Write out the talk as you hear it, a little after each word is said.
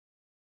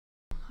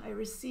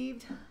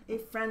received a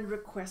friend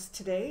request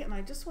today, and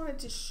I just wanted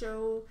to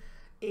show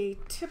a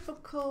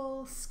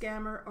typical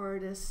scammer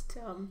artist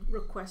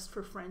request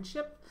for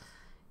friendship.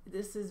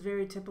 This is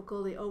very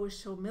typical. They always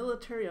show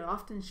military, or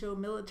often show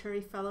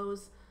military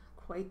fellows,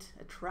 quite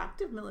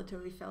attractive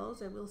military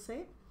fellows, I will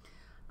say.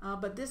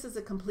 But this is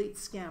a complete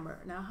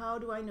scammer. Now, how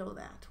do I know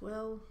that?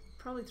 Well,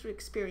 probably through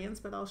experience,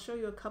 but I'll show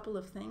you a couple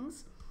of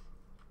things.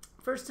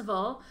 First of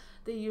all,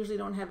 they usually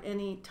don't have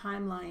any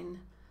timeline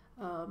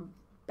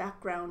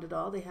background at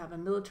all. They have a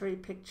military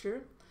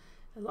picture,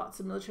 lots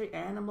of military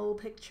animal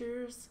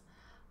pictures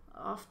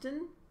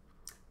often.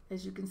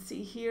 As you can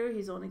see here,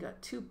 he's only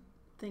got three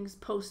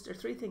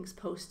things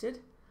posted,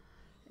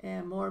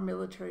 and more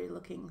military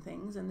looking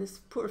things. And this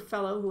poor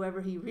fellow,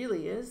 whoever he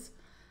really is,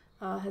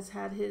 has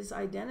had his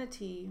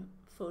identity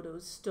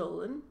photos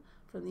stolen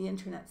from the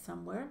internet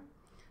somewhere.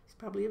 He's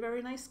probably a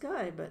very nice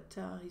guy, but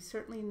he's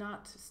certainly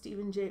not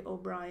Stephen J.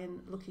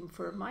 O'Brien looking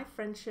for my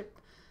friendship.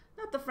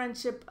 Not the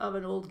friendship of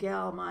an old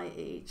gal my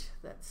age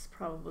that's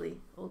probably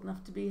old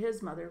enough to be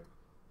his mother,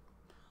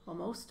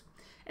 almost.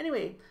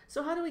 Anyway,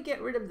 so how do we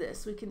get rid of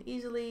this? We can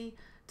easily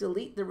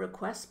delete the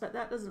request, but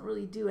that doesn't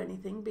really do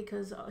anything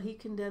because he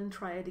can then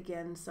try it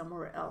again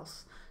somewhere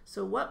else.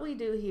 So what we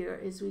do here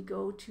is we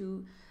go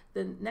to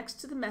the next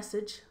to the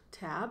message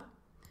tab,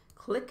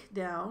 click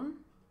down,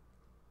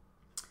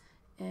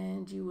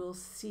 and you will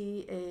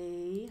see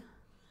a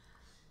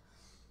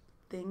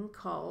thing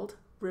called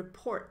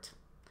report.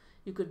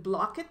 You could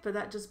block it, but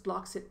that just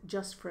blocks it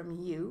just from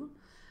you.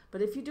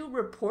 But if you do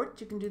report,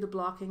 you can do the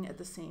blocking at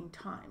the same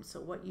time. So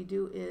what you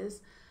do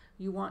is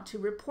you want to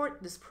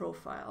report this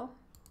profile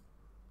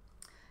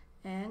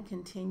and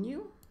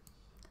continue.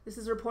 This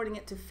is reporting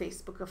it to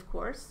Facebook, of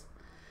course.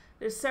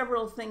 There's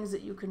several things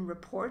that you can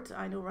report.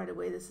 I know right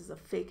away this is a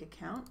fake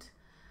account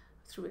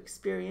through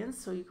experience.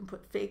 So you can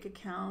put fake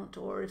account,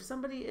 or if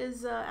somebody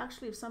is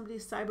if somebody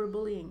is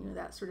cyberbullying you,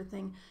 that sort of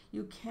thing,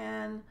 you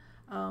can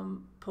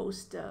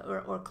post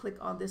or click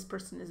on this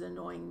person is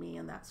annoying me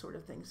and that sort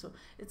of thing. So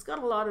it's got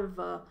a lot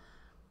of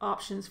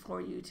options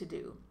for you to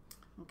do.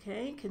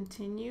 Okay,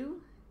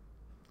 continue.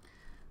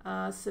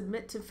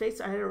 Submit to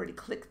Facebook. I had already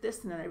clicked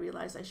this and then I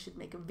realized I should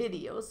make a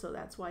video, so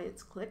that's why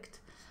it's clicked.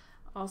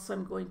 Also,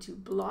 I'm going to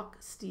block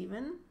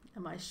Stephen.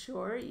 Am I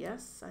sure?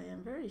 Yes, I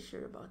am very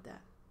sure about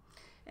that.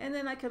 And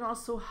then I can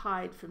also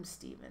hide from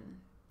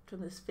Stephen, from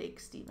this fake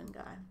Stephen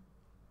guy.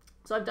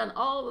 So I've done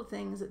all the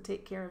things that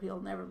take care of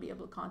he'll never be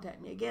able to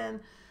contact me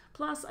again.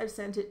 Plus, I've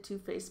sent it to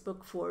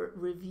Facebook for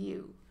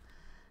review.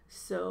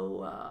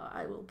 So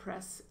I will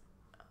press,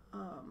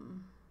 oh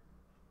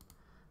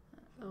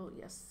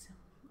yes,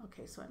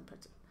 okay, so I'm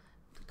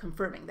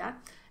confirming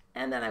that.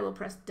 And then I will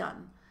press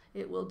done.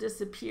 It will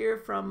disappear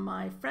from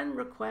my friend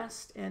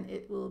request and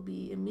it will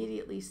be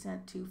immediately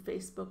sent to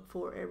Facebook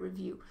for a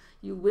review.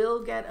 You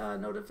will get a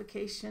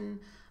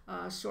notification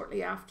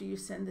shortly after you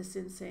send this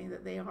in saying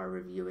that they are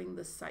reviewing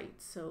the site.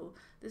 So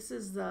this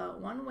is the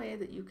one way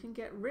that you can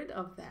get rid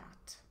of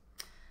that.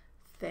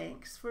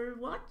 Thanks for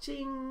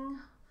watching,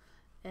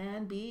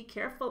 and be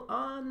careful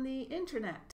on the internet.